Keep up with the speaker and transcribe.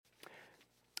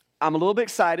I'm a little bit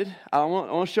excited. I don't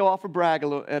want to show off or brag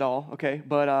at all, okay?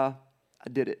 But I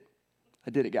did it.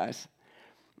 I did it, guys.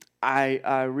 I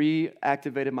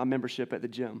reactivated my membership at the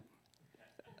gym.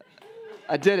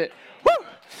 I did it. Woo!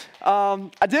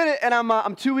 I did it, and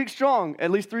I'm 2 weeks strong,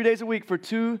 at least 3 days a week for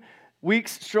 2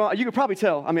 weeks strong. You could probably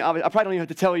tell. I mean, I probably don't even have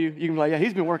to tell you. You can be like, yeah,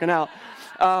 he's been working out.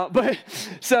 But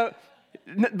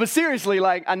seriously,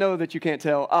 like, I know that you can't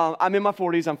tell. I'm in my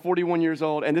 40s. I'm 41 years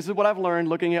old, and this is what I've learned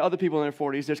looking at other people in their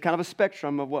 40s. There's kind of a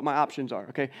spectrum of what my options are,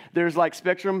 okay? There's, like,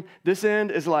 spectrum. This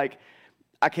end is, like,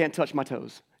 I can't touch my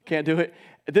toes. Can't do it.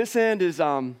 This end is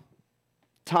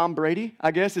Tom Brady,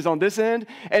 I guess, is on this end.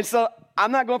 And so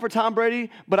I'm not going for Tom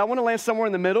Brady, but I want to land somewhere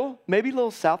in the middle, maybe a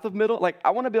little south of middle. Like, I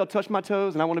want to be able to touch my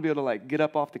toes, and I want to be able to, like, get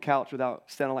up off the couch without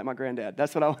sounding like my granddad.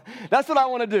 That's what I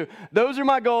want to do. Those are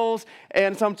my goals,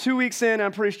 and so I'm 2 weeks in, and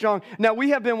I'm pretty strong. Now,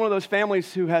 we have been one of those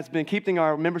families who has been keeping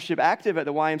our membership active at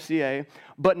the YMCA,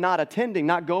 but not attending,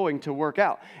 not going to work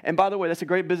out. And by the way, that's a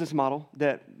great business model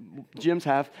that gyms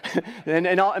have,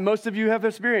 and most of you have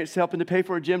experience helping to pay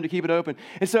for a gym to keep it open.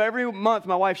 And so every month,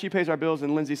 my wife, she pays our bills,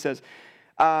 and Lindsay says,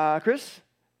 Chris,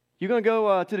 you going to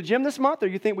go to the gym this month, or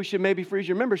you think we should maybe freeze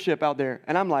your membership out there?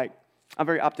 And I'm like, I'm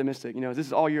very optimistic. You know, this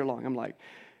is all year long. I'm like,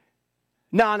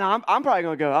 no, I'm probably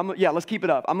going to go. Yeah, let's keep it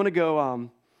up. I'm going to go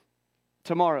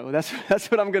tomorrow.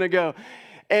 That's what I'm going to go.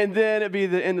 And then it'd be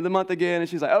the end of the month again, and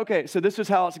she's like, okay, so this is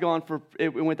how it's gone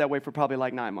it went that way for probably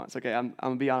like 9 months. Okay, I'm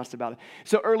going to be honest about it.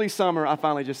 So early summer, I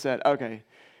finally just said, okay,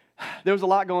 there was a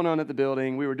lot going on at the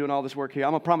building. We were doing all this work here.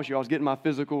 I'm going to promise you I was getting my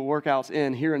physical workouts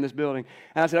in here in this building.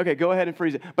 And I said, okay, go ahead and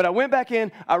freeze it. But I went back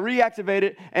in, I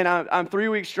reactivated, and I'm 3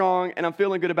 weeks strong, and I'm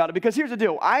feeling good about it. Because here's the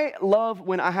deal. I love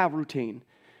when I have routine.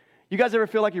 You guys ever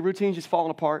feel like your routine's just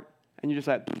falling apart? And you're just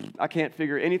like, I can't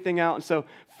figure anything out. And so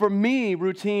for me,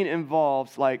 routine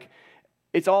involves, like,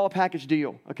 it's all a package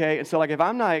deal, okay? And so, like, if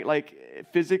I'm not, like,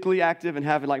 physically active and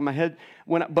having, like, my head,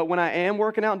 but when I am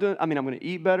working out and doing, I'm going to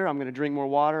eat better, I'm going to drink more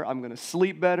water, I'm going to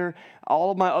sleep better. All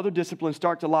of my other disciplines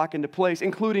start to lock into place,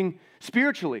 including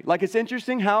spiritually. Like, it's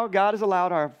interesting how God has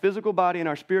allowed our physical body and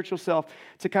our spiritual self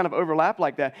to kind of overlap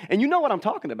like that. And you know what I'm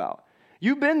talking about.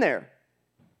 You've been there.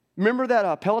 Remember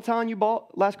that Peloton you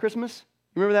bought last Christmas?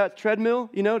 Remember that treadmill,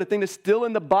 you know, the thing that's still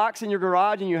in the box in your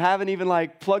garage and you haven't even,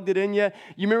 like, plugged it in yet?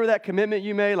 You remember that commitment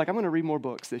you made? Like, I'm going to read more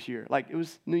books this year. Like, it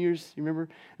was New Year's, you remember?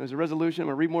 It was a resolution. I'm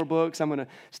going to read more books. I'm going to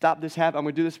stop this habit. I'm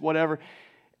going to do this, whatever.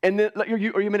 And then, like, or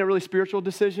you made a really spiritual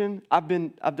decision. I've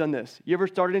done this. You ever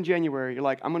started in January? You're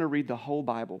like, I'm going to read the whole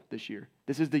Bible this year.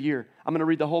 This is the year. I'm going to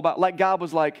read the whole Bible. Like, God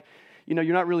was like, you know,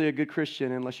 you're not really a good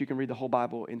Christian unless you can read the whole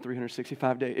Bible in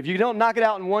 365 days. If you don't knock it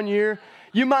out in 1 year,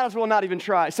 you might as well not even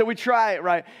try. So we try it,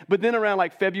 right? But then around,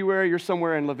 like, February, you're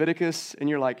somewhere in Leviticus, and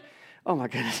you're like, oh, my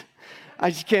goodness,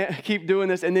 I just can't keep doing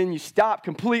this. And then you stop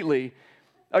completely.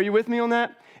 Are you with me on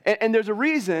that? And there's a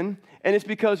reason, and it's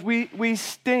because we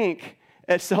stink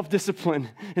at self-discipline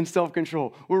and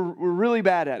self-control. We're really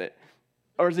bad at it.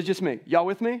 Or is it just me? Y'all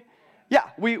with me? Yeah,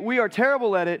 we are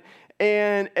terrible at it.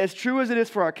 And as true as it is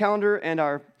for our calendar and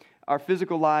our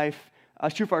physical life,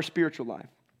 it's true for our spiritual life.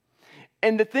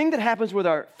 And the thing that happens with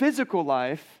our physical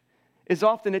life is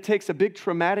often it takes a big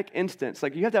traumatic instance.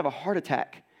 Like, you have to have a heart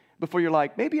attack before you're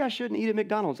like, maybe I shouldn't eat at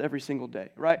McDonald's every single day,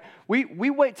 right?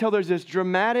 We wait till there's this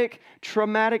dramatic,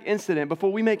 traumatic incident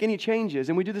before we make any changes.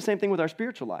 And we do the same thing with our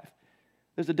spiritual life.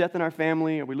 There's a death in our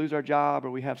family, or we lose our job,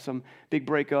 or we have some big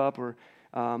breakup, or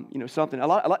something. A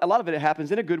lot of it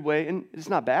happens in a good way, and it's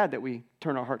not bad that we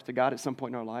turn our hearts to God at some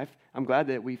point in our life. I'm glad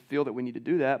that we feel that we need to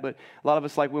do that, but a lot of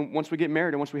us, like, once we get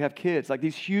married and once we have kids, like,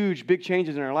 these huge, big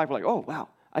changes in our life, we're like, oh, wow,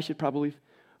 I should probably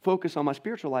focus on my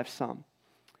spiritual life some.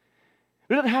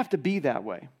 But it doesn't have to be that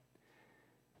way.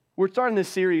 We're starting this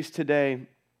series today,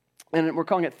 and we're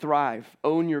calling it Thrive,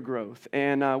 Own Your Growth.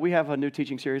 And we have a new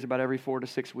teaching series about every 4 to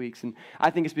 6 weeks. And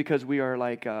I think it's because we are,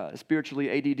 like, spiritually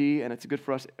ADD, and it's good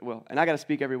for us. Well, and I got to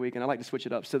speak every week, and I like to switch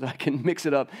it up so that I can mix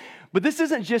it up. But this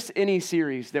isn't just any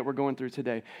series that we're going through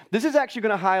today. This is actually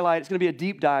going to highlight, it's going to be a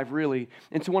deep dive, really,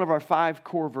 into one of our 5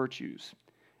 core virtues,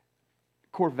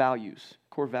 core values.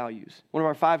 One of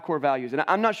our 5 core values. And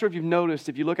I'm not sure if you've noticed,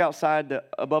 if you look outside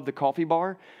above the coffee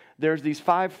bar, there's these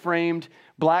 5 framed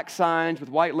black signs with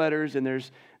white letters, and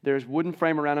there's wooden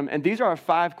frame around them. And these are our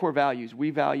 5 core values. We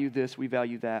value this, we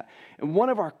value that. And one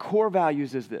of our core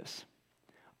values is this: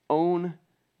 own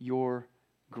your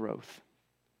growth.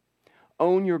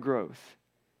 Own your growth.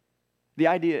 The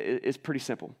idea is pretty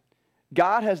simple.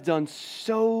 God has done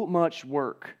so much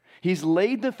work He's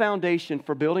laid the foundation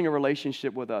for building a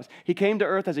relationship with us. He came to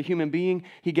earth as a human being.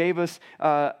 He gave us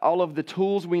all of the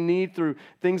tools we need through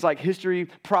things like history,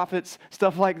 prophets,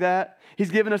 stuff like that. He's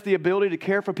given us the ability to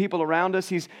care for people around us.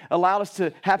 He's allowed us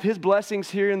to have His blessings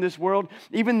here in this world.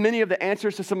 Even many of the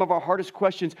answers to some of our hardest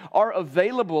questions are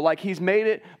available, like He's made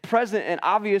it present and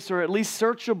obvious, or at least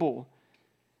searchable.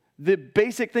 The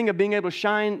basic thing of being able to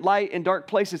shine light in dark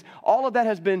places, all of that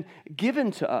has been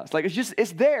given to us. Like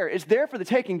it's there for the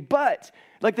taking. But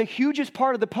like the hugest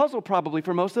part of the puzzle probably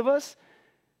for most of us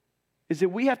is that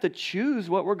we have to choose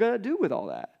what we're going to do with all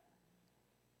that.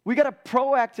 We got to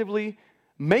proactively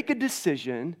make a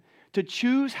decision to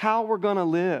choose how we're going to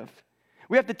live.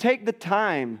 We have to take the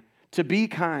time to be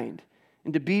kind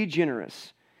and to be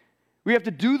generous. We have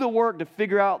to do the work to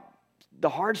figure out the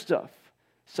hard stuff,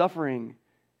 suffering,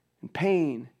 and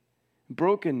pain, and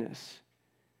brokenness.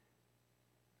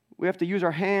 We have to use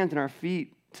our hands and our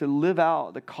feet to live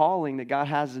out the calling that God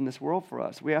has in this world for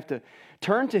us. We have to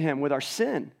turn to Him with our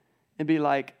sin and be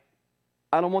like,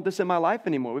 I don't want this in my life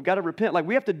anymore. We've got to repent. Like,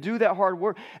 we have to do that hard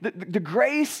work. The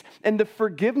grace and the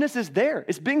forgiveness is there.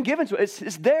 It's been given to us.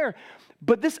 It's there.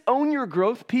 But this own your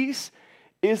growth piece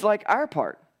is like our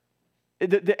part.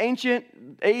 The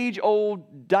ancient,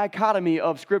 age-old dichotomy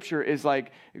of Scripture is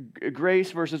like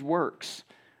grace versus works.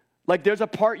 Like there's a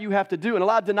part you have to do. And a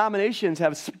lot of denominations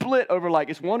have split over like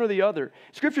it's one or the other.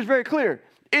 Scripture's very clear.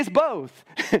 It's both.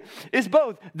 It's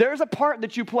both. There's a part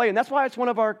that you play, and that's why it's one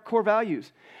of our core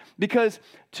values. Because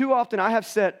too often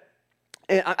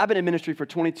I've been in ministry for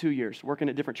 22 years, working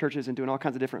at different churches and doing all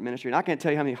kinds of different ministry. And I can't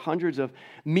tell you how many hundreds of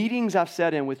meetings I've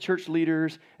sat in with church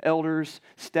leaders, elders,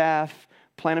 staff,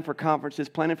 planning for conferences,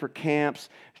 planning for camps,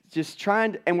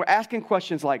 and we're asking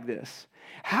questions like this.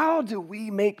 How do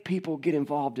we make people get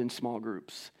involved in small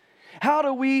groups? How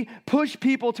do we push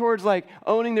people towards like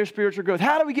owning their spiritual growth?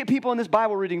 How do we get people in this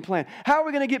Bible reading plan? How are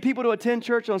we going to get people to attend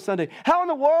church on Sunday? How in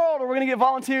the world are we going to get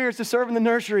volunteers to serve in the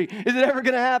nursery? Is it ever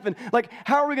going to happen? Like,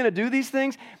 how are we going to do these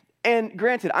things? And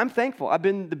granted, I'm thankful. I've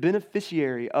been the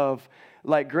beneficiary of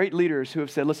like great leaders who have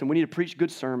said, listen, we need to preach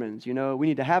good sermons, we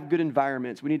need to have good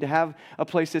environments, we need to have a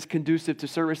place that's conducive to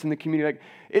service in the community. Like,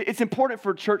 it's important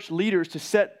for church leaders to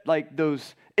set like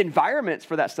those environments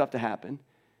for that stuff to happen.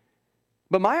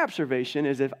 But my observation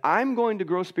is if I'm going to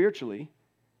grow spiritually,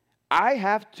 I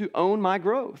have to own my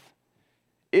growth.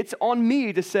 It's on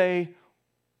me to say,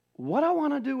 what I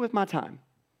want to do with my time.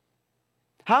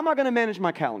 How am I going to manage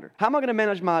my calendar? How am I going to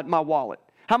manage my wallet?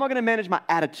 How am I going to manage my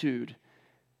attitude,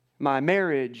 my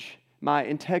marriage, my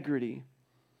integrity?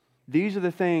 These are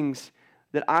the things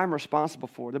that I'm responsible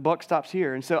for. The buck stops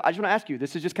here. And so I just want to ask you,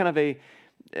 this is just kind of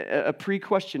a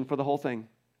pre-question for the whole thing.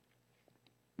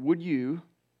 Would you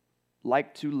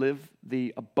like to live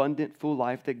the abundant, full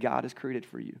life that God has created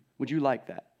for you? Would you like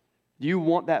that? Do you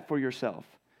want that for yourself?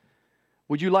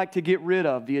 Would you like to get rid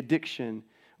of the addiction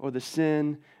or the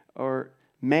sin or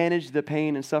manage the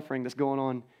pain and suffering that's going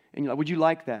on in your life? Would you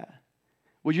like that?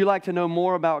 Would you like to know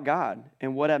more about God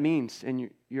and what that means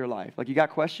in your life? Like, you got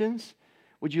questions?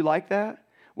 Would you like that?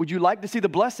 Would you like to see the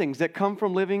blessings that come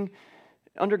from living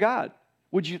under God?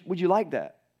 Would you like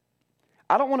that?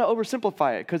 I don't want to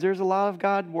oversimplify it because there's a lot of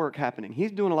God work happening.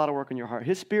 He's doing a lot of work in your heart.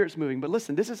 His Spirit's moving. But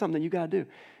listen, this is something you got to do.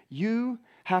 You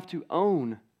have to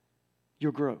own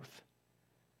your growth.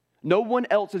 No one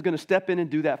else is going to step in and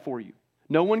do that for you.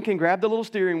 No one can grab the little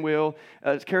steering wheel.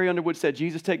 As Carrie Underwood said,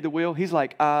 Jesus, take the wheel. He's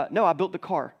like, no, I built the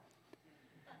car.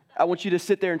 I want you to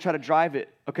sit there and try to drive it,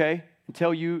 okay?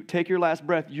 Until you take your last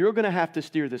breath, you're going to have to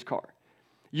steer this car.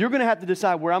 You're going to have to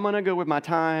decide where I'm going to go with my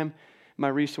time, my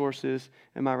resources,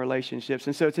 and my relationships.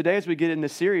 And so today, as we get in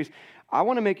this series, I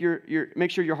want to make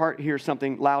sure your heart hears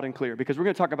something loud and clear, because we're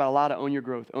going to talk about a lot of own your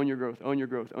growth, own your growth, own your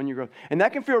growth, own your growth. And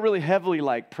that can feel really heavily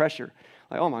like pressure.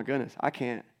 Like, oh my goodness, I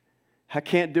can't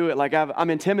do it. Like, I'm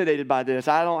intimidated by this.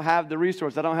 I don't have the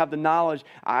resource. I don't have the knowledge.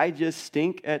 I just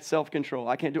stink at self-control.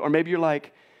 I can't do it. Or maybe you're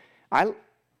like, I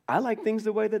like things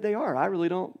the way that they are. I really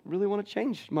don't want to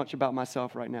change much about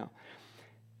myself right now.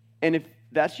 And if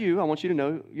that's you, I want you to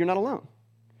know you're not alone.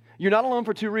 You're not alone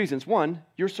for two reasons. One,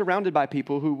 you're surrounded by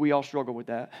people who we all struggle with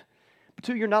that. But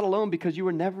two, you're not alone because you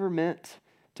were never meant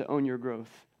to own your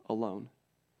growth alone.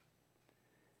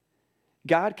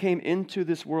 God came into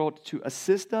this world to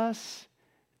assist us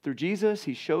through Jesus.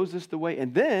 He shows us the way.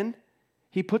 And then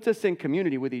He puts us in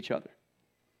community with each other.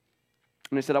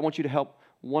 And He said, I want you to help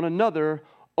one another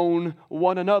own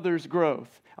one another's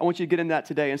growth. I want you to get in that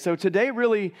today. And so today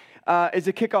really is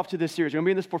a kickoff to this series. We're going to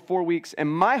be in this for 4 weeks. And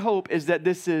my hope is that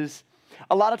this is,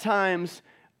 a lot of times,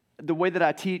 the way that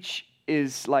I teach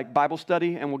is like Bible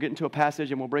study, and we'll get into a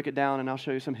passage and we'll break it down, and I'll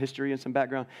show you some history and some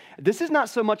background. This is not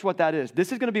so much what that is.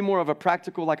 This is going to be more of a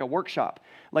practical, like a workshop.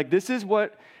 Like this is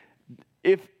what,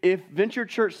 if Venture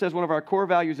Church says one of our core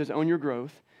values is own your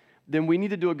growth, then we need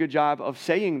to do a good job of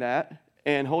saying that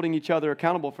and holding each other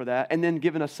accountable for that, and then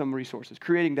giving us some resources,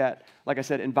 creating that, like I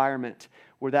said, environment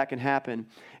where that can happen.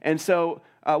 And so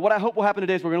what I hope will happen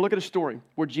today is we're going to look at a story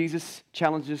where Jesus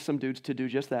challenges some dudes to do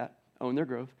just that, own their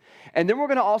growth. And then we're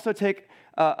going to also take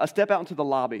a step out into the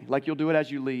lobby, like you'll do it as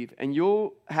you leave, and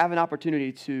you'll have an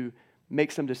opportunity to make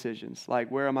some decisions,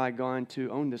 like where am I going to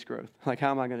own this growth? Like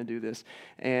how am I going to do this?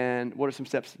 And what are some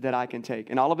steps that I can take?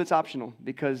 And all of it's optional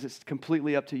because it's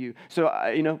completely up to you. So,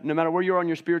 no matter where you are on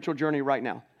your spiritual journey right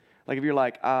now, like if you're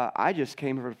like, I just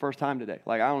came for the first time today,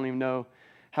 like I don't even know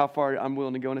how far I'm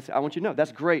willing to go in this, I want you to know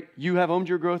that's great. You have owned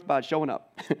your growth by showing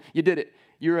up. You did it.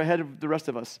 You're ahead of the rest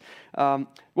of us. What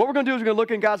we're going to do is we're going to look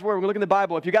in God's Word. We're going to look in the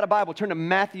Bible. If you got a Bible, turn to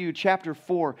Matthew chapter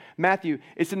 4. Matthew,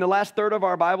 it's in the last third of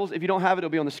our Bibles. If you don't have it, it'll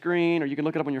be on the screen, or you can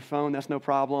look it up on your phone. That's no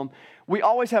problem. We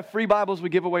always have free Bibles we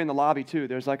give away in the lobby, too.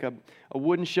 There's like a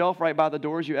wooden shelf right by the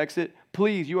doors you exit.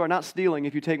 Please, you are not stealing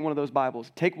if you take one of those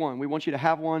Bibles. Take one. We want you to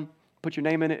have one. Put your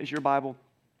name in it as your Bible.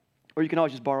 Or you can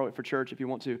always just borrow it for church if you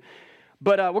want to.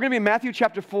 But we're going to be in Matthew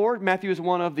chapter 4. Matthew is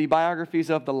one of the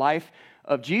biographies of the life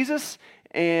of Jesus.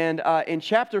 And in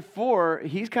chapter 4,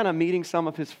 he's kind of meeting some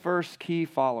of his first key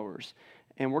followers.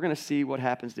 And we're going to see what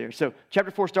happens there. So chapter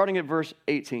 4, starting at verse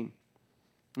 18.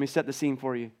 Let me set the scene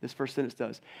for you. This first sentence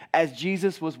does. As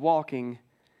Jesus was walking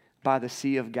by the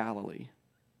Sea of Galilee.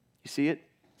 You see it?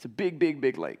 It's a big, big,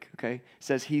 big lake, okay? It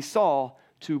says he saw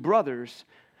two brothers,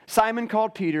 Simon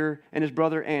called Peter and his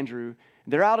brother Andrew.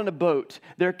 They're out in a boat.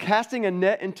 They're casting a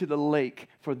net into the lake,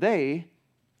 for they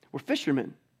were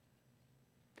fishermen.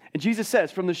 And Jesus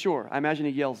says from the shore, I imagine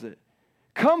he yells it,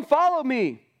 "Come follow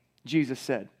me," Jesus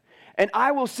said, "and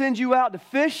I will send you out to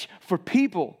fish for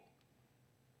people."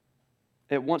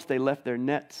 At once they left their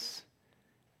nets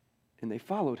and they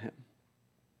followed him.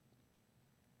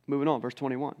 Moving on, verse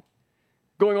 21.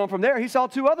 Going on from there, he saw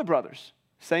two other brothers.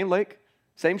 Same lake,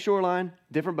 same shoreline,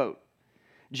 different boat.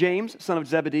 James, son of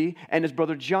Zebedee, and his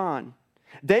brother John.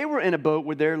 They were in a boat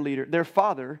with their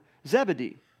father,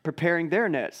 Zebedee, preparing their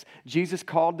nets. Jesus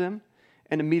called them,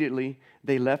 and immediately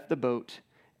they left the boat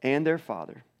and their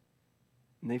father,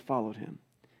 and they followed him.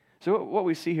 So what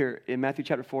we see here in Matthew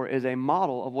chapter 4 is a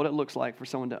model of what it looks like for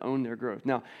someone to own their growth.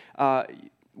 Now,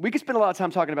 we could spend a lot of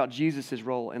time talking about Jesus'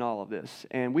 role in all of this,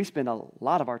 and we spend a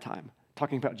lot of our time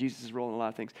talking about Jesus' role in a lot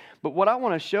of things. But what I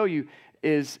want to show you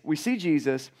is we see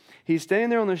Jesus, he's standing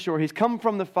there on the shore, he's come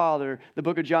from the Father. The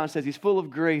book of John says he's full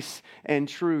of grace and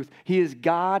truth. He is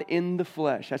God in the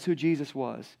flesh. That's who Jesus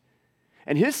was.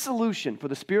 And his solution for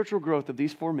the spiritual growth of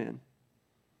these four men,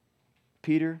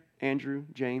 Peter, Andrew,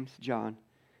 James, John,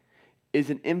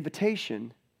 is an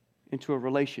invitation into a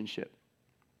relationship.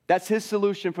 That's his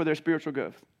solution for their spiritual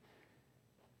growth.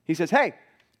 He says, hey,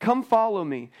 come follow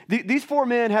me. These four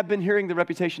men have been hearing the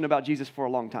reputation about Jesus for a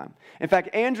long time. In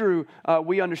fact, Andrew,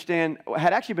 we understand,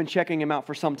 had actually been checking him out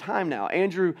for some time now.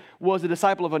 Andrew was a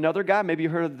disciple of another guy. Maybe you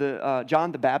heard of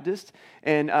John the Baptist.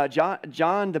 And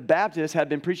John the Baptist had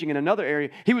been preaching in another area.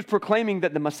 He was proclaiming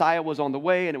that the Messiah was on the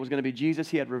way and it was going to be Jesus.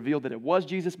 He had revealed that it was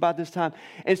Jesus by this time.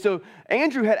 And so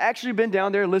Andrew had actually been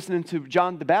down there listening to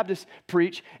John the Baptist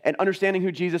preach and understanding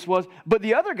who Jesus was. But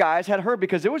the other guys had heard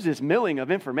because there was this milling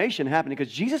of information happening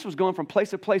because Jesus was going from place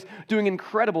to place doing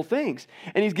incredible things.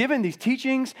 And he's giving these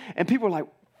teachings and people are like,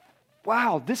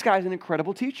 wow, this guy's an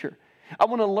incredible teacher. I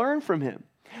want to learn from him.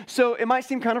 So it might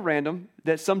seem kind of random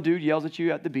that some dude yells at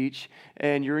you at the beach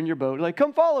and you're in your boat, like,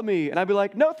 come follow me. And I'd be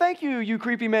like, no, thank you, you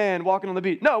creepy man walking on the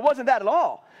beach. No, it wasn't that at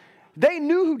all. They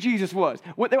knew who Jesus was.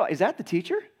 They were like, is that the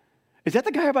teacher? Is that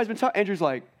the guy everybody's been talking? Andrew's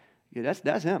like, yeah,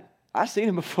 that's him. I've seen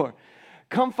him before.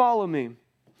 Come follow me.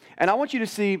 And I want you to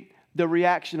see the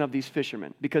reaction of these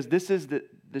fishermen, because this is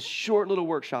the short little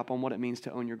workshop on what it means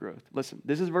to own your growth. Listen,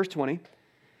 this is verse 20.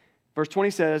 Verse 20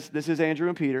 says, this is Andrew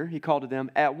and Peter. He called to them.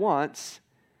 At once,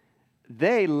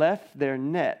 they left their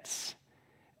nets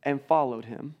and followed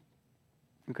him.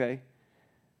 Okay?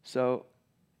 So,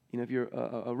 if you're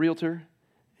a realtor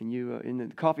and you in the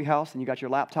coffee house and you got your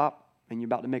laptop and you're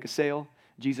about to make a sale,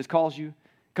 Jesus calls you,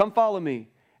 come follow me.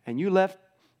 And you left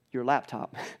your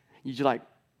laptop. You're just like,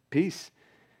 peace.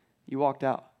 You walked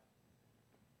out.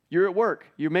 You're at work.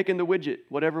 You're making the widget,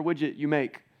 whatever widget you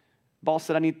make. Boss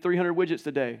said, I need 300 widgets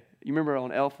today. You remember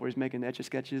on Elf where he's making the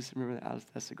Etch-a-Sketches? Remember that?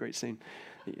 That's a great scene.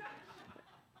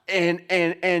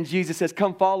 And Jesus says,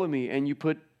 come follow me. And you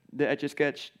put the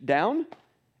Etch-a-Sketch down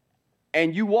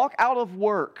and you walk out of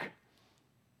work.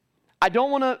 I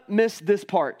don't want to miss this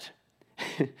part.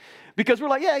 Because we're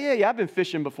like, yeah, I've been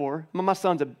fishing before. My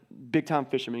son's a big-time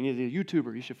fisherman. He's a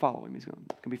YouTuber. You should follow him. He's going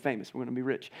to be famous. We're going to be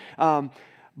rich.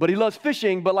 But he loves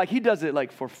fishing, but like he does it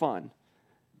like for fun.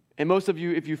 And most of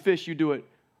you, if you fish, you do it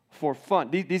for fun.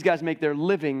 These guys make their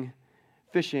living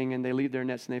fishing, and they leave their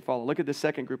nets and they follow. Look at the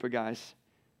second group of guys,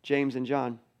 James and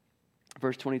John.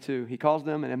 Verse 22, he calls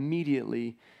them, and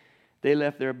immediately they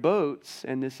left their boats,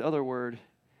 and this other word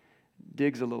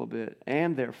digs a little bit,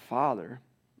 and their father.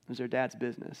 It was their dad's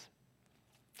business.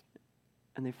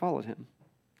 And they followed him.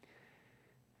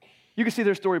 You can see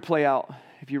their story play out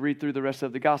if you read through the rest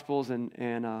of the Gospels,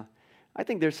 and I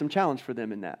think there's some challenge for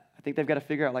them in that. I think they've got to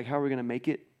figure out, like, how are we going to make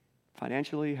it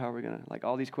financially? How are we going to, like,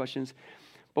 all these questions.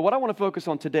 But what I want to focus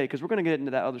on today, because we're going to get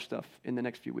into that other stuff in the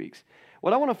next few weeks,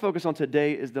 what I want to focus on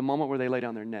today is the moment where they lay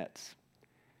down their nets.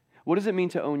 What does it mean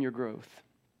to own your growth?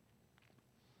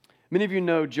 Many of you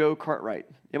know Joe Cartwright.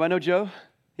 Anybody know Joe?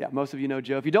 Yeah, most of you know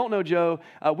Joe. If you don't know Joe,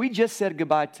 we just said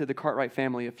goodbye to the Cartwright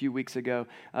family a few weeks ago.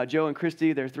 Joe and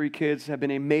Christy, their 3 kids, have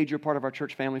been a major part of our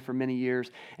church family for many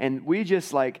years. And we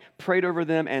just prayed over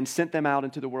them and sent them out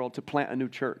into the world to plant a new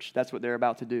church. That's what they're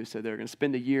about to do. So they're going to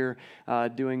spend a year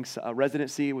doing a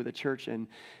residency with a church in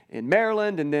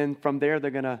Maryland. And then from there, they're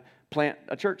going to plant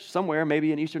a church somewhere,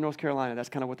 maybe in eastern North Carolina. That's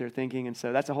kind of what they're thinking. And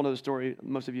so that's a whole other story.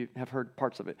 Most of you have heard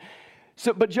parts of it.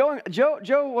 But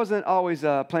Joe wasn't always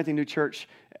planting new church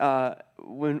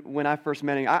when I first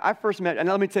met him. I first met, and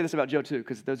let me say this about Joe too,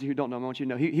 because those of you who don't know him, I want you to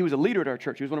know, he was a leader at our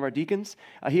church. He was one of our deacons.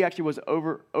 He actually was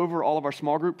over all of our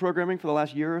small group programming for the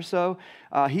last year or so.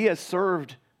 He has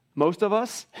served most of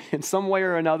us in some way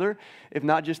or another, if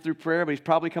not just through prayer, but he's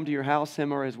probably come to your house,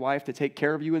 him or his wife, to take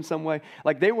care of you in some way.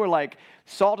 Like, they were like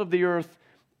salt of the earth,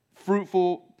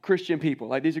 fruitful Christian people.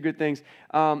 Like, these are good things.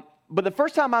 But the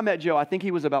first time I met Joe, I think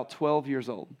he was about 12 years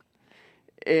old.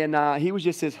 And he was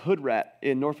just this hood rat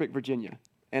in Norfolk, Virginia.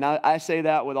 And I say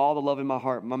that with all the love in my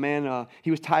heart. My man,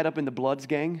 he was tied up in the Bloods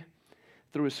gang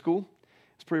through his school.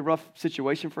 It's a pretty rough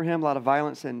situation for him, a lot of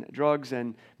violence and drugs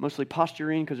and mostly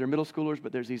posturing because they're middle schoolers,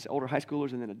 but there's these older high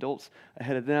schoolers and then adults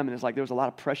ahead of them. And it's like there was a lot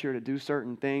of pressure to do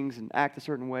certain things and act a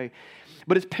certain way.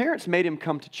 But his parents made him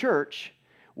come to church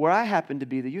where I happened to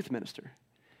be the youth minister.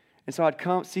 And so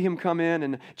I'd see him come in,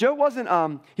 and Joe wasn't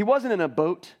in a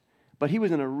boat, but he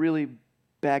was in a really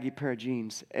baggy pair of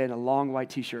jeans and a long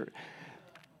white t-shirt.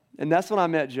 And that's when I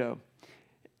met Joe.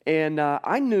 And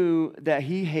I knew that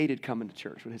he hated coming to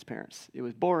church with his parents. It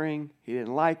was boring. He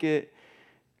didn't like it.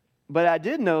 But I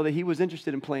did know that he was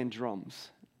interested in playing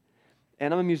drums.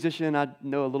 And I'm a musician. I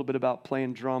know a little bit about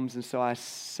playing drums. And so I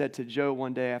said to Joe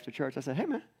one day after church, I said, "Hey,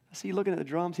 man, I see you looking at the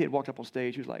drums." He had walked up on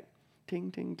stage. He was like, ting,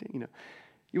 ting, ting, you know.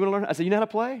 "You want to learn?" I said, "You know how to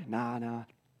play?" Nah.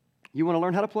 "You want to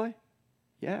learn how to play?"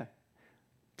 "Yeah."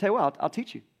 "Tell you what, I'll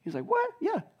teach you." He's like, "What?"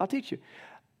 "Yeah, I'll teach you.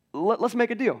 Let's make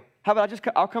a deal. How about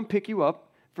I'll come pick you up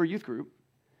for youth group,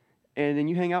 and then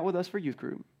you hang out with us for youth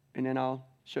group, and then I'll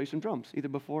show you some drums, either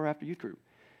before or after youth group."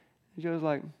 And Joe was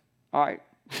like, "All right,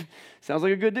 sounds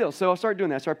like a good deal." So I started doing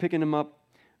that. I started picking him up,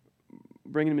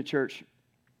 bringing him to church.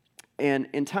 And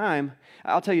in time,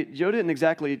 I'll tell you, Joe didn't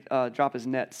exactly drop his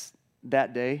nets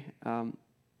that day.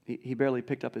 He barely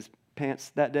picked up his pants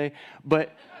that day,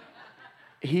 but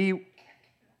he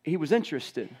was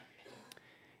interested.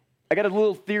 I got a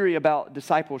little theory about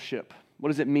discipleship. What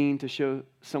does it mean to show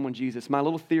someone Jesus? My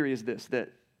little theory is this,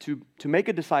 that to make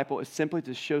a disciple is simply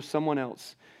to show someone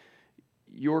else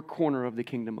your corner of the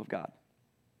kingdom of God.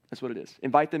 That's what it is.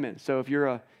 Invite them in. So if you're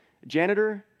a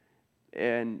janitor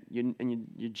and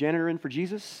you're janitoring for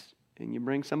Jesus, and you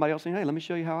bring somebody else in, "Hey, let me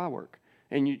show you how I work."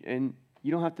 And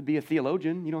you don't have to be a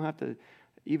theologian. You don't have to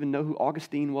even know who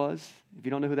Augustine was. If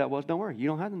you don't know who that was, don't worry. You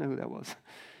don't have to know who that was.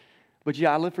 But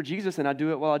yeah, I live for Jesus, and I do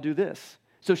it while I do this.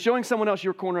 So showing someone else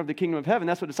your corner of the kingdom of heaven,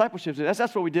 that's what discipleship is.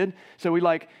 That's what we did. So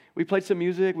we played some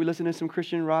music, we listened to some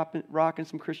Christian rock and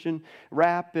some Christian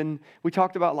rap, and we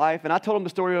talked about life. And I told him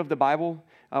the story of the Bible.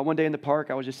 One day in the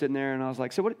park, I was just sitting there, and I was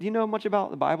like, "So what, do you know much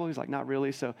about the Bible?" He's like, "Not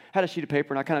really." So I had a sheet of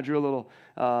paper, and I kind of drew a little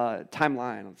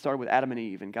timeline. It started with Adam and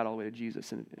Eve and got all the way to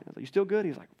Jesus. And I was like, "You still good?"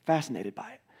 He's like, fascinated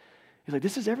by it. He's like,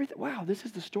 "This is everything. Wow, this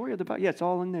is the story of the Bible." Yeah, it's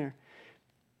all in there.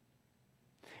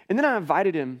 And then I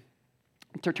invited him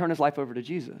to turn his life over to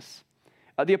Jesus.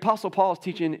 The Apostle Paul is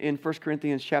teaching in 1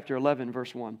 Corinthians chapter 11,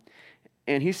 verse 1.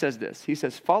 And he says this. He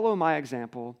says, "Follow my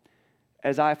example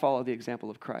as I follow the example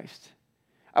of Christ."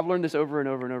 I've learned this over and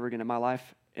over and over again in my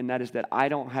life, and that is that I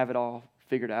don't have it all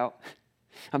figured out.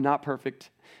 I'm not perfect.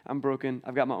 I'm broken.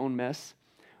 I've got my own mess.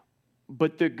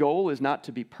 But the goal is not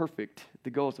to be perfect. The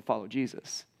goal is to follow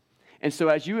Jesus. And so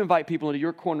as you invite people into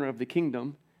your corner of the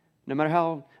kingdom, no matter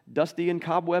how dusty and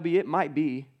cobwebby it might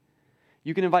be,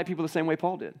 you can invite people the same way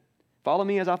Paul did. Follow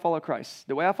me as I follow Christ.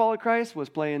 The way I followed Christ was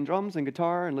playing drums and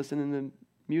guitar and listening to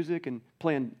music and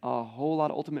playing a whole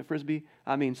lot of ultimate frisbee.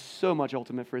 I mean, so much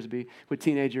ultimate frisbee with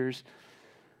teenagers.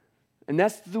 And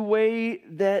that's the way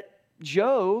that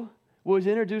Joe was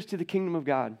introduced to the kingdom of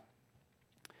God.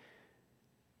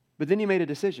 But then he made a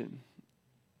decision.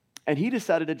 And he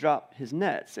decided to drop his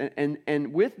nets.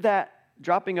 And with that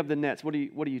dropping of the nets, what are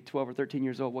you, 12 or 13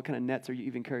 years old? What kind of nets are you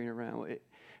even carrying around?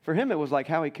 For him, it was like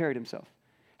how he carried himself,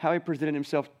 how he presented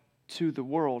himself to the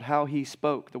world, how he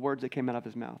spoke, the words that came out of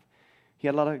his mouth. He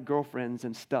had a lot of girlfriends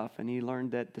and stuff, and he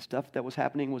learned that the stuff that was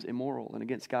happening was immoral and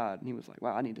against God. And he was like,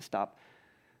 wow, I need to stop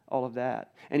all of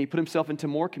that. And he put himself into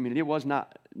more community. It was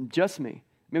not just me. I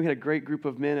mean, we had a great group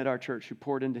of men at our church who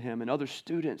poured into him and other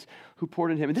students who poured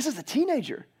into him. And this is a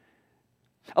teenager.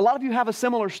 A lot of you have a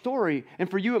similar story, and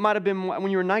for you it might have been when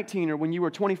you were 19 or when you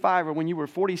were 25 or when you were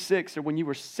 46 or when you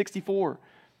were 64.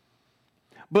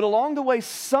 But along the way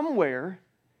somewhere,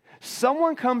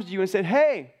 someone comes to you and said,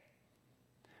 hey,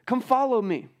 come follow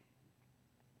me.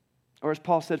 Or as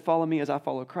Paul said, follow me as I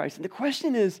follow Christ. And the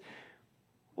question is,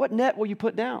 what net will you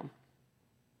put down?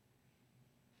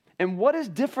 And what is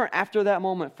different after that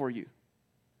moment for you?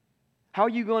 How are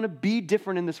you going to be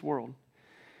different in this world?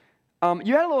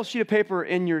 You had a little sheet of paper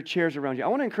in your chairs around you. I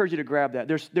want to encourage you to grab that.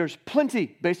 There's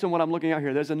plenty based on what I'm looking at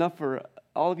here. There's enough for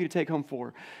all of you to take home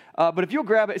for. But if you'll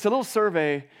grab it, it's a little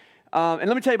survey. And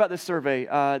let me tell you about this survey.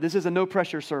 This is a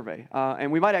no-pressure survey.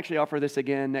 And we might actually offer this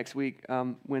again next week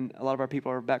when a lot of our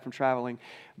people are back from traveling.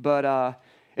 But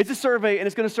it's a survey, and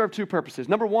it's going to serve two purposes.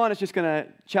 Number one, it's just going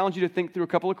to challenge you to think through a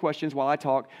couple of questions while I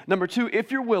talk. Number two, if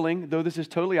you're willing, though this is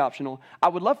totally optional, I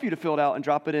would love for you to fill it out and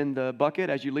drop it in the bucket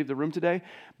as you leave the room today,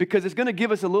 because it's going to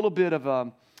give us a little bit of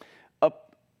a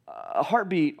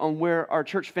heartbeat on where our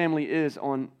church family is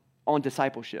on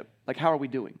discipleship. Like, how are we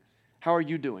doing? How are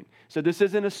you doing? So this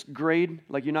isn't a grade.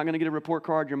 Like, you're not going to get a report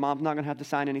card. Your mom's not going to have to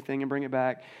sign anything and bring it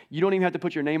back. You don't even have to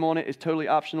put your name on it. It's totally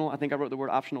optional. I think I wrote the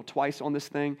word optional twice on this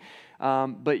thing.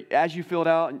 But as you fill it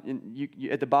out, and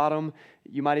you, at the bottom,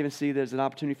 you might even see there's an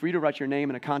opportunity for you to write your name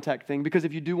and a contact thing. Because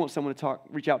if you do want someone to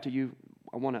reach out to you,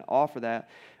 I want to offer that.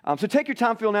 So take your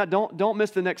time filling out. Don't miss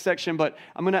the next section. But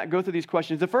I'm going to go through these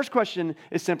questions. The first question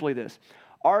is simply this: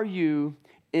 are you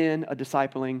in a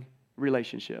discipling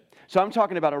relationship? So I'm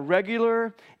talking about a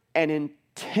regular and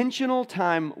intentional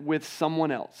time with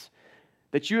someone else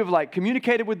that you have like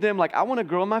communicated with them, like, I want to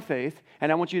grow in my faith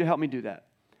and I want you to help me do that.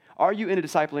 Are you in a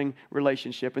discipling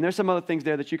relationship? And there's some other things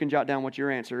there that you can jot down what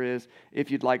your answer is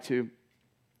if you'd like to.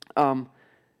 To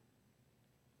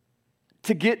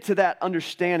get to that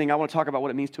understanding, I want to talk about what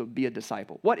it means to be a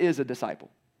disciple. What is a disciple?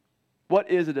 What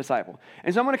is a disciple?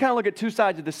 And so I'm going to kind of look at two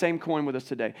sides of the same coin with us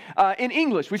today. In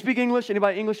English, we speak English.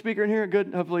 Anybody English speaker in here?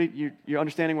 Good. Hopefully you're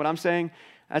understanding what I'm saying.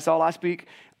 That's all I speak.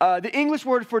 The English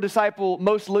word for disciple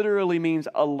most literally means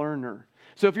a learner.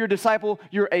 So if you're a disciple,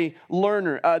 you're a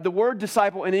learner. The word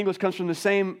disciple in English comes from the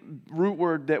same root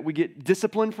word that we get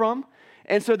discipline from.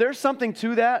 And so there's something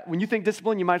to that. When you think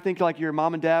discipline, you might think like your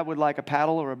mom and dad would like a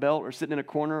paddle or a belt or sitting in a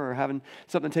corner or having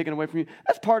something taken away from you.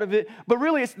 That's part of it. But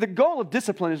really, it's the goal of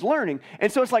discipline is learning.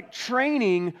 And so it's like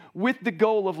training with the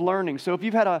goal of learning. So if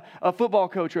you've had a football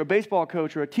coach or a baseball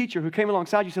coach or a teacher who came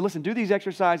alongside you and said, listen, do these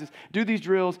exercises, do these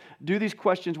drills, do these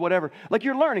questions, whatever. Like,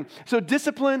 you're learning. So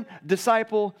discipline,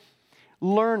 disciple,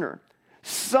 learner.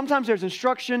 Sometimes there's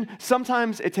instruction.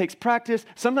 Sometimes it takes practice.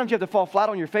 Sometimes you have to fall flat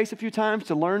on your face a few times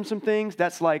to learn some things.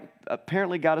 That's like,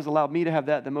 apparently God has allowed me to have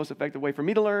that the most effective way for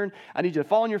me to learn. I need you to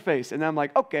fall on your face. And then I'm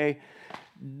like, okay,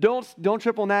 don't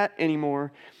trip on that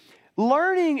anymore.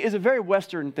 Learning is a very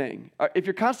Western thing. If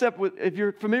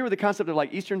you're familiar with the concept of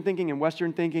like Eastern thinking and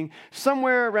Western thinking,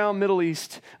 somewhere around Middle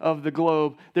East of the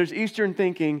globe, there's Eastern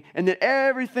thinking, and then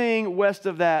everything west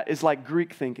of that is like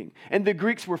Greek thinking. And the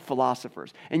Greeks were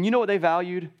philosophers. And you know what they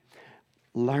valued?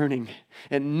 Learning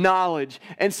and knowledge.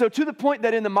 And so to the point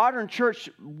that in the modern church,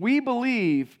 we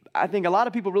believe, I think a lot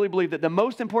of people really believe that the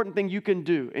most important thing you can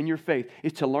do in your faith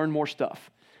is to learn more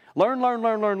stuff. Learn.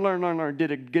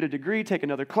 Get a degree, take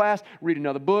another class, read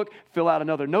another book, fill out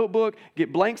another notebook,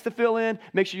 get blanks to fill in,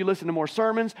 make sure you listen to more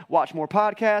sermons, watch more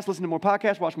podcasts,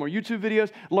 watch more YouTube videos,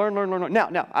 learn.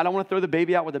 Now, I don't want to throw the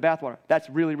baby out with the bathwater. That's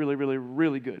really, really, really,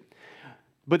 really good.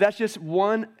 But that's just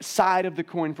one side of the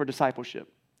coin for discipleship.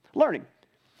 Learning.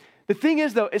 The thing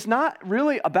is, though, it's not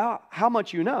really about how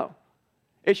much you know.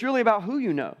 It's really about who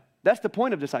you know. That's the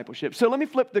point of discipleship. So let me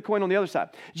flip the coin on the other side.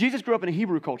 Jesus grew up in a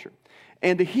Hebrew culture.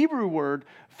 And the Hebrew word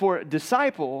for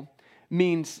disciple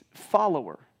means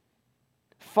follower.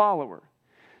 Follower.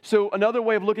 So another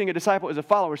way of looking at disciple is a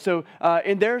follower. So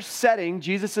in their setting,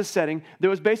 Jesus' setting,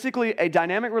 there was basically a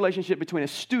dynamic relationship between a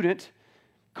student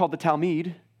called the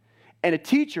Talmud and a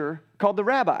teacher called the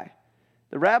rabbi.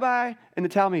 The rabbi and the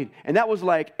Talmud. And that was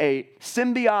like a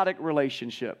symbiotic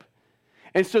relationship.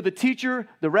 And so the teacher,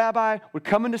 the rabbi, would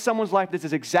come into someone's life. This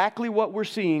is exactly what we're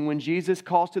seeing when Jesus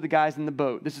calls to the guys in the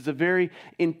boat. This is a very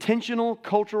intentional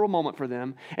cultural moment for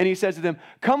them. And he says to them,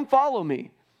 come follow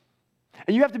me.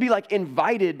 And you have to be like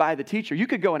invited by the teacher. You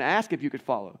could go and ask if you could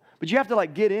follow, but you have to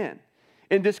like get in.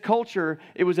 In this culture,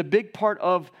 it was a big part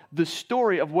of the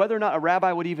story of whether or not a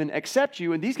rabbi would even accept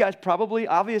you. And these guys probably,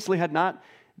 obviously, had not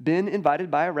been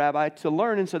invited by a rabbi to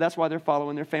learn, and so that's why they're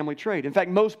following their family trade. In fact,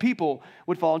 most people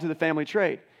would fall into the family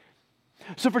trade.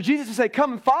 So for Jesus to say,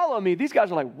 come and follow me, these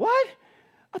guys are like, what?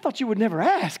 I thought you would never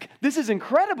ask. This is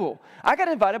incredible. I got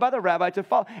invited by the rabbi to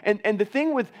follow. And the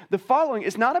thing with the following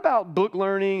is not about book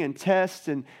learning and tests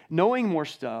and knowing more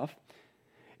stuff.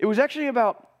 It was actually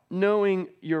about knowing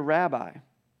your rabbi.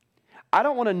 I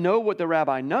don't want to know what the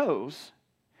rabbi knows.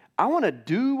 I want to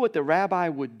do what the rabbi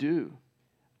would do.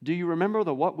 Do you remember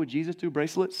the What Would Jesus Do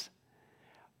bracelets?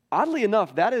 Oddly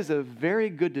enough, that is a very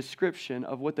good description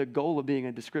of what the goal of being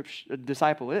a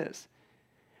disciple is.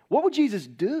 What would Jesus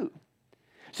do?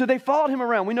 So they followed him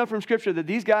around. We know from Scripture that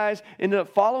these guys ended up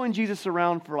following Jesus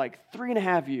around for like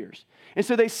 3.5 years. And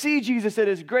so they see Jesus at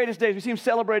his greatest days. We see him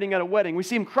celebrating at a wedding. We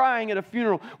see him crying at a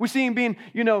funeral. We see him being,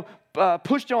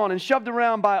 pushed on and shoved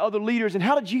around by other leaders. And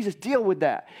how did Jesus deal with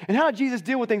that? And how did Jesus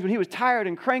deal with things when he was tired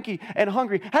and cranky and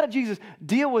hungry? How did Jesus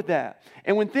deal with that?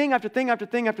 And when thing after thing after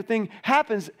thing after thing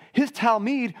happens, his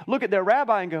Talmud look at their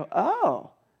rabbi and go,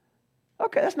 oh,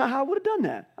 okay, that's not how I would have done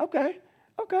that. Okay.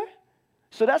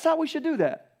 So that's how we should do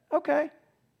that. Okay.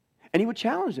 And he would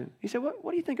challenge them. He said,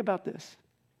 what do you think about this?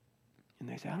 And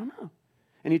they say, I don't know.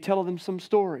 And he'd tell them some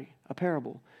story, a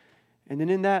parable. And then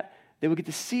in that, they would get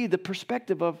to see the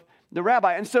perspective of the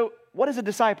rabbi. And so what is a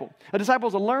disciple? A disciple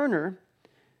is a learner.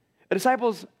 A disciple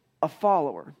is a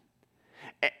follower.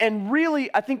 And really,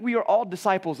 I think we are all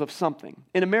disciples of something.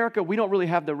 In America, we don't really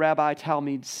have the rabbi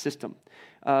Talmud system.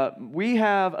 We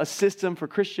have a system for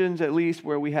Christians, at least,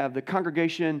 where we have the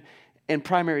congregation and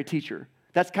primary teacher.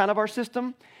 That's kind of our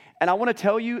system. And I want to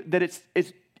tell you that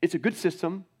it's a good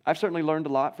system. I've certainly learned a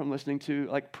lot from listening to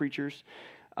like preachers.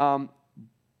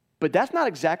 But that's not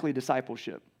exactly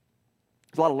discipleship.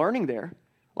 There's a lot of learning there,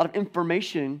 a lot of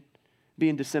information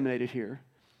being disseminated here.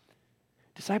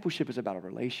 Discipleship is about a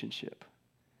relationship.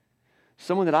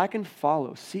 Someone that I can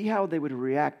follow, see how they would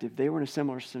react if they were in a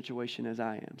similar situation as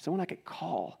I am. Someone I could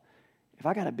call if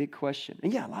I got a big question.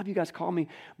 And yeah, a lot of you guys call me,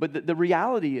 but the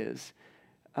reality is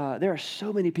there are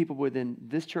so many people within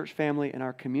this church family and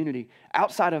our community,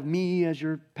 outside of me as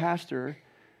your pastor,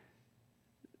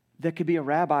 that could be a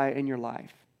rabbi in your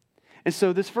life. And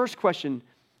so this first question,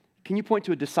 can you point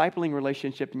to a discipling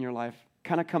relationship in your life,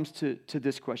 kind of comes to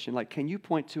this question, like, can you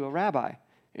point to a rabbi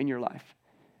in your life?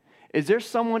 Is there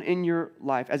someone in your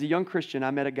life? As a young Christian,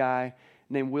 I met a guy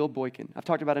named Will Boykin. I've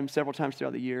talked about him several times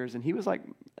throughout the years, and he was like,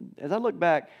 as I look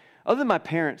back, other than my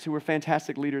parents, who were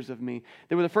fantastic leaders of me,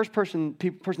 they were the first person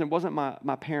that wasn't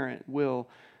my parent, Will,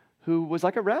 who was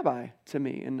like a rabbi to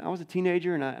me. And I was a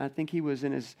teenager, and I think he was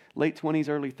in his late 20s,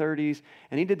 early 30s,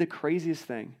 and he did the craziest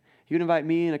thing. He would invite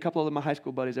me and a couple of my high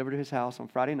school buddies over to his house on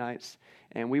Friday nights,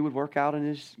 and we would work out in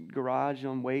his garage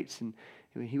on weights, and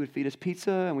he would feed us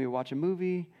pizza, and we would watch a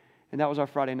movie, and that was our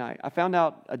Friday night. I found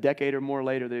out a decade or more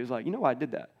later that he was like, you know why I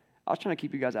did that? I was trying to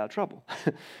keep you guys out of trouble.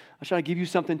 I was trying to give you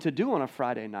something to do on a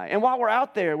Friday night. And while we're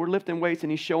out there, we're lifting weights,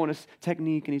 and he's showing us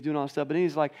technique, and he's doing all this stuff, and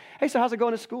he's like, hey, so how's it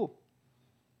going at school?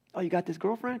 Oh, you got this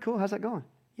girlfriend? Cool, how's that going?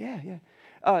 Yeah.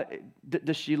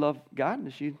 Does she love God?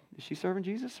 Is she serving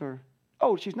Jesus, or...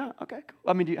 Oh, she's not. Okay, cool.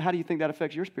 I mean, how do you think that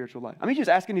affects your spiritual life? I mean, he's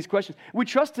just asking these questions. We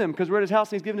trust him because we're at his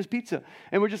house and he's giving us pizza.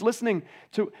 And we're just listening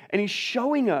to, and he's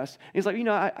showing us. And he's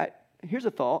like, here's a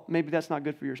thought. Maybe that's not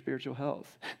good for your spiritual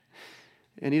health.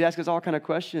 And he'd ask us all kind of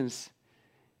questions.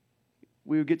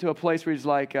 We would get to a place where he's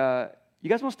like, you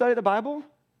guys want to study the Bible?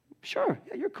 Sure.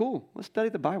 Yeah, you're cool. Let's study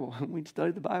the Bible. We'd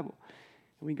study the Bible.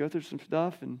 And we'd go through some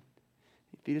stuff and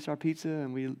he'd feed us our pizza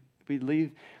and we'd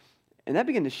leave. And that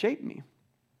began to shape me.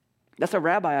 That's a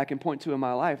rabbi I can point to in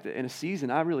my life. In a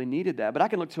season, I really needed that. But I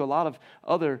can look to a lot of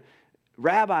other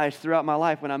rabbis throughout my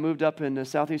life. When I moved up in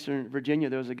southeastern Virginia,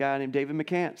 there was a guy named David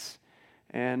McCants.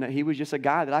 And he was just a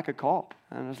guy that I could call.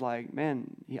 And I was like, man,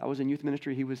 I was in youth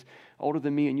ministry. He was older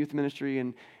than me in youth ministry.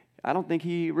 And I don't think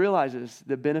he realizes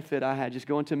the benefit I had just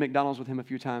going to McDonald's with him a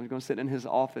few times, going to sit in his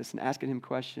office and asking him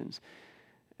questions.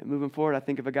 And moving forward, I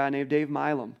think of a guy named Dave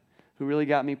Milam, who really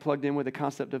got me plugged in with the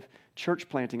concept of church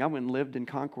planting. I went and lived in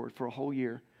Concord for a whole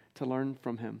year to learn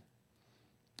from him.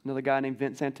 Another guy named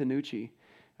Vince Antonucci.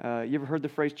 You ever heard the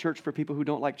phrase church for people who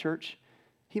don't like church?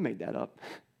 He made that up.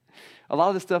 A lot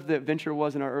of the stuff that Venture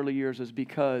was in our early years was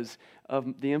because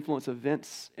of the influence of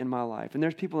Vince in my life. And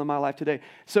there's people in my life today.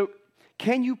 So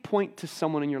can you point to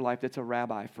someone in your life that's a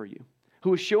rabbi for you,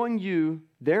 who is showing you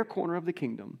their corner of the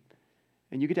kingdom,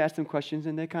 and you get to ask them questions,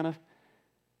 and they kind of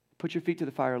put your feet to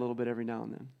the fire a little bit every now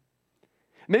and then?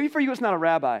 Maybe for you it's not a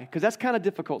rabbi, because that's kind of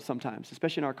difficult sometimes,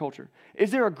 especially in our culture.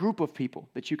 Is there a group of people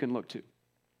that you can look to?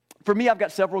 For me, I've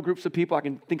got several groups of people. I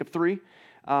can think of 3,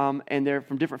 and they're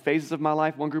from different phases of my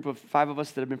life. One group of 5 of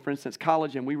us that have been friends since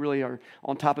college, and we really are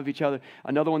on top of each other.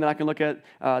 Another one that I can look at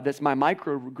that's my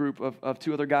micro group of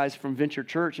 2 other guys from Venture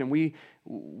Church, and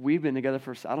we've been together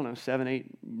for, 7, 8,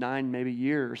 9 maybe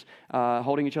years,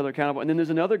 holding each other accountable. And then there's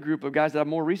another group of guys that I've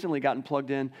more recently gotten plugged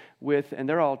in with, and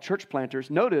they're all church planters.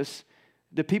 Notice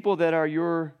the people that are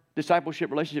your discipleship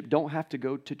relationship don't have to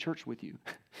go to church with you.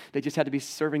 They just had to be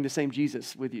serving the same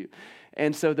Jesus with you.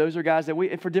 And so those are guys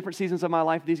that for different seasons of my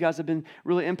life, these guys have been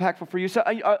really impactful for you. So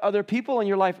are there people in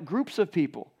your life, groups of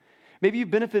people? Maybe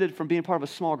you've benefited from being part of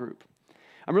a small group.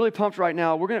 I'm really pumped right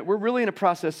now. We're really in a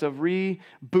process of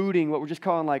rebooting what we're just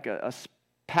calling like a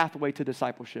pathway to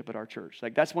discipleship at our church.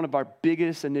 Like that's one of our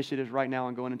biggest initiatives right now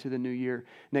and going into the new year,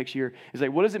 next year, is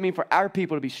like, what does it mean for our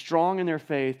people to be strong in their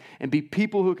faith and be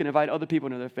people who can invite other people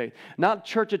into their faith? Not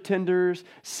church attenders,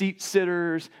 seat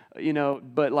sitters,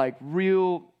 but like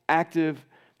real active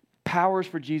powers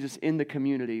for Jesus in the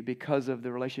community because of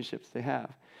the relationships they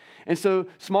have. And so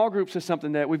small groups is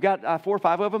something that we've got 4 or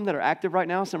 5 of them that are active right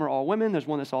now. Some are all women. There's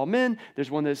one that's all men.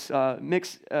 There's one that's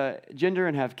mixed gender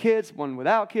and have kids, one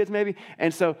without kids maybe.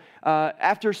 And so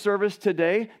after service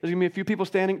today, there's going to be a few people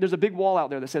standing. There's a big wall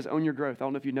out there that says Own Your Growth. I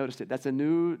don't know if you noticed it. That's a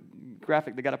new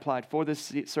graphic that got applied for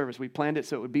this service. We planned it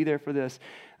so it would be there for this.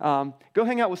 Go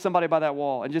hang out with somebody by that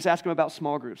wall and just ask them about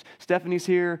small groups. Stephanie's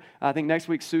here. I think next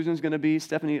week Susan's going to be.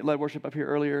 Stephanie led worship up here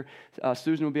earlier.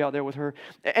 Susan will be out there with her.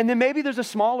 And then maybe there's a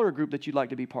smaller group that you'd like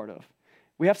to be part of.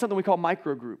 We have something we call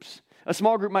micro groups. A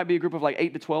small group might be a group of like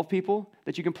 8 to 12 people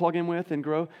that you can plug in with and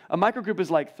grow. A micro group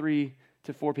is like 3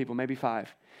 to 4 people, maybe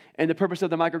 5. And the purpose of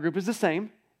the micro group is the same.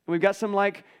 And we've got some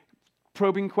like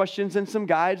probing questions and some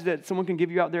guides that someone can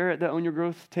give you out there at the Own Your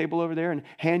Growth table over there and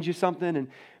hand you something, and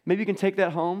maybe you can take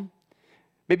that home.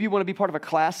 Maybe you want to be part of a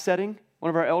class setting. One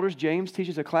of our elders, James,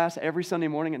 teaches a class every Sunday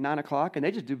morning at 9 o'clock, and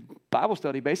they just do Bible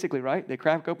study basically, right? They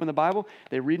crack open the Bible,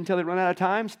 they read until they run out of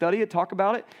time, study it, talk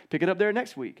about it, pick it up there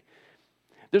next week.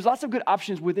 There's lots of good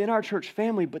options within our church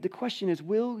family, but the question is,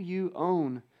 will you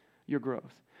own your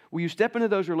growth? Will you step into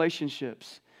those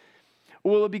relationships?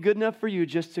 Or will it be good enough for you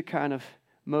just to kind of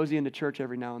mosey into church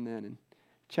every now and then and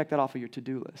check that off of your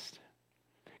to-do list?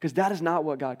 Because that is not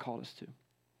what God called us to.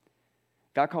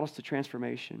 God called us to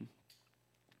transformation.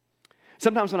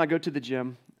 Sometimes when I go to the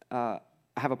gym, I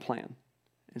have a plan.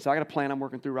 And so I got a plan I'm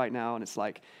working through right now, and it's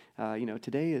like,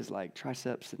 today is like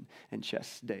triceps and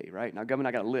chest day, right? Now, I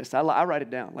got a list. I write it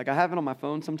down. Like I have it on my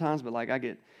phone sometimes, but like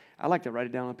I like to write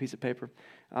it down on a piece of paper,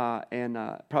 and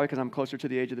probably because I'm closer to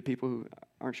the age of the people who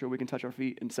aren't sure we can touch our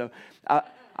feet. And so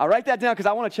I write that down because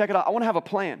I want to check it out. I want to have a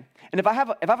plan. And if I have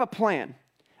a plan,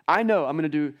 I know I'm going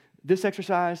to do this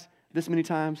exercise this many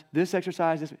times, this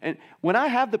exercise, and when I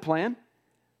have the plan,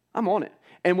 I'm on it.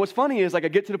 And what's funny is like I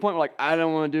get to the point where like, I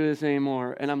don't want to do this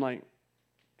anymore. And I'm like,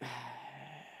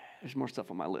 there's more stuff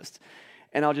on my list.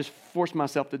 And I'll just force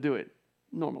myself to do it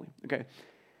normally, okay?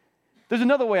 There's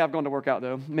another way I've gone to work out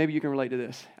though. Maybe you can relate to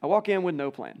this. I walk in with no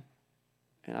plan.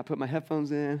 And I put my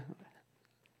headphones in.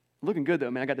 Looking good though,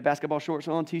 man. I got the basketball shorts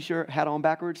on, t-shirt, hat on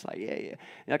backwards. Like, yeah.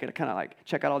 And I got to kind of like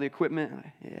check out all the equipment.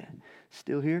 Like, yeah,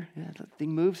 still here. Yeah, the thing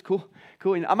moves. Cool.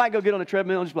 And I might go get on the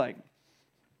treadmill and just be like,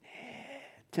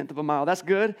 1/10 of a mile. That's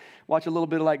good. Watch a little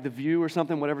bit of like The View or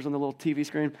something, whatever's on the little TV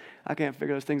screen. I can't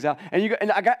figure those things out.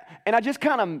 And I just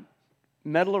kind of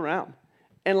meddle around.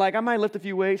 And like I might lift a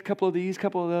few weights, couple of these,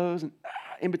 couple of those, and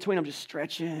in between I'm just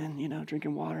stretching,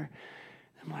 drinking water.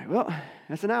 I'm like, well,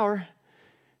 that's an hour,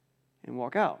 and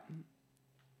walk out.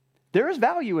 There is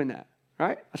value in that,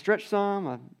 right? I stretched some.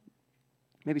 I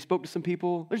maybe spoke to some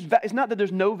people. It's not that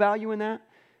there's no value in that.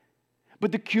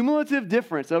 But the cumulative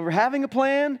difference over having a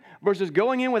plan versus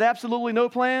going in with absolutely no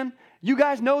plan, you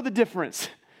guys know the difference.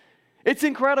 It's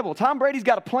incredible. Tom Brady's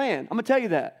got a plan. I'm going to tell you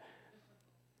that.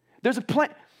 There's a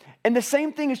plan. And the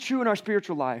same thing is true in our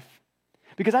spiritual life.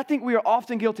 Because I think we are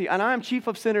often guilty, and I am chief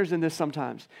of sinners in this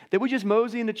sometimes, that we just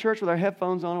mosey into church with our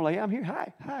headphones on. We're like, yeah, I'm here.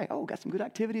 Hi. Oh, got some good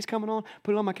activities coming on.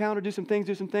 Put it on my calendar, do some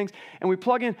things. And we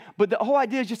plug in. But the whole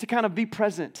idea is just to kind of be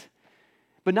present,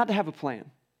 but not to have a plan.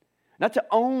 Not to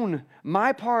own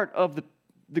my part of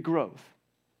the growth.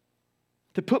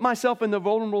 To put myself in the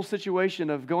vulnerable situation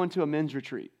of going to a men's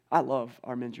retreat. I love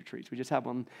our men's retreats. We just had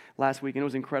one last week, and it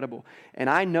was incredible. And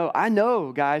I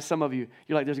know, guys, some of you,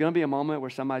 you're like, there's going to be a moment where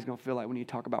somebody's going to feel like we need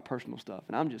to talk about personal stuff,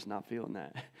 and I'm just not feeling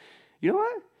that. You know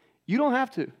what? You don't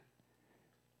have to.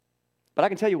 But I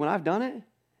can tell you, when I've done it,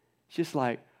 it's just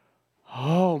like,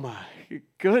 oh my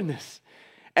goodness.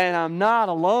 And I'm not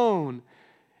alone.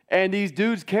 And these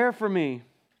dudes care for me.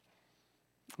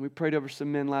 We prayed over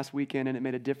some men last weekend, and it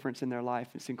made a difference in their life.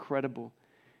 It's incredible.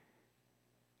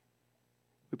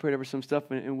 We prayed over some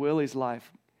stuff in Willie's life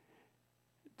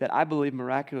that I believe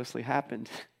miraculously happened.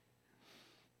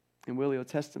 And Willie will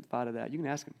testify to that. You can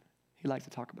ask him. He likes to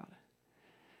talk about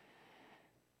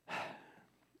it.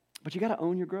 But you got to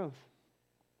own your growth.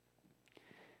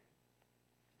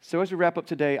 So as we wrap up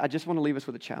today, I just want to leave us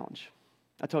with a challenge.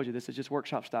 I told you this is just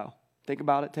workshop style. Think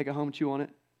about it. Take it home, chew on it.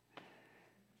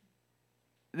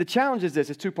 The challenge is this.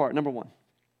 It's two-part. Number one,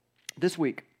 this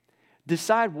week,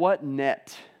 decide what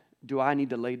net do I need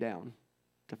to lay down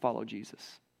to follow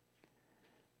Jesus?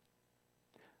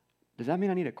 Does that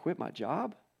mean I need to quit my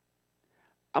job?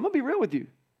 I'm going to be real with you.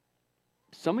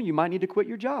 Some of you might need to quit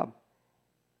your job.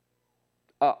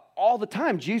 All the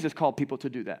time, Jesus called people to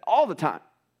do that. All the time.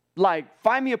 Like,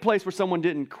 find me a place where someone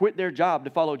didn't quit their job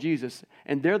to follow Jesus,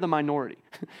 and they're the minority.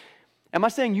 Am I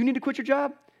saying you need to quit your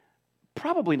job?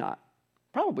 Probably not.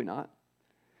 Probably not.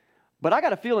 But I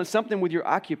got a feeling something with your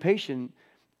occupation,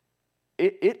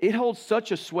 it holds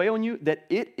such a sway on you that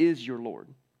it is your Lord.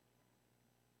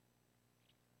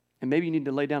 And maybe you need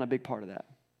to lay down a big part of that.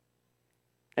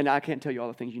 And I can't tell you all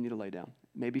the things you need to lay down.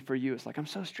 Maybe for you, it's like, I'm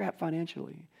so strapped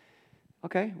financially.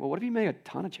 Okay, well, what if you made a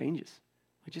ton of changes?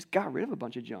 Like, just got rid of a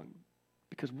bunch of junk?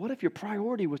 Because what if your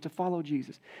priority was to follow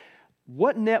Jesus?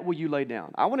 What net will you lay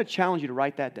down? I want to challenge you to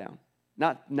write that down.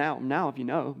 Not now if you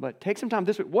know, but take some time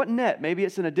this week. What net? Maybe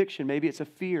it's an addiction. Maybe it's a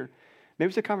fear. Maybe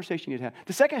it's a conversation you need to have.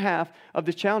 The second half of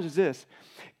this challenge is this.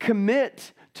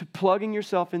 Commit to plugging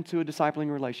yourself into a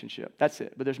discipling relationship. That's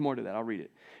it, but there's more to that. I'll read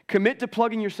it. Commit to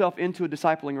plugging yourself into a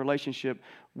discipling relationship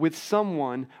with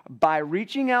someone by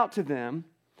reaching out to them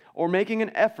or making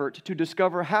an effort to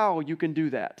discover how you can do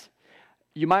that.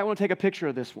 You might want to take a picture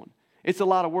of this one. It's a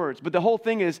lot of words, but the whole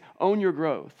thing is own your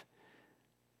growth.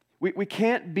 We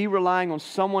can't be relying on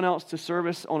someone else to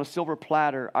service on a silver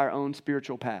platter our own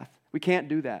spiritual path. We can't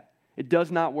do that. It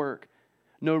does not work.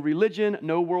 No religion,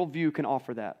 no worldview can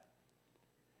offer that.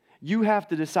 You have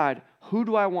to decide, who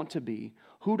do I want to be?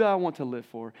 Who do I want to live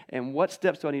for? And what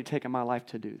steps do I need to take in my life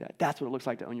to do that? That's what it looks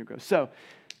like to own your growth. So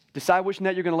decide which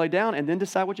net you're going to lay down, and then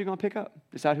decide what you're going to pick up.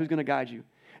 Decide who's going to guide you.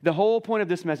 The whole point of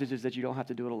this message is that you don't have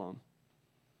to do it alone.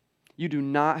 You do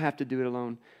not have to do it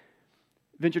alone.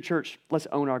 Venture Church, let's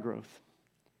own our growth.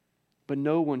 But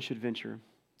no one should venture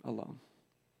alone.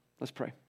 Let's pray.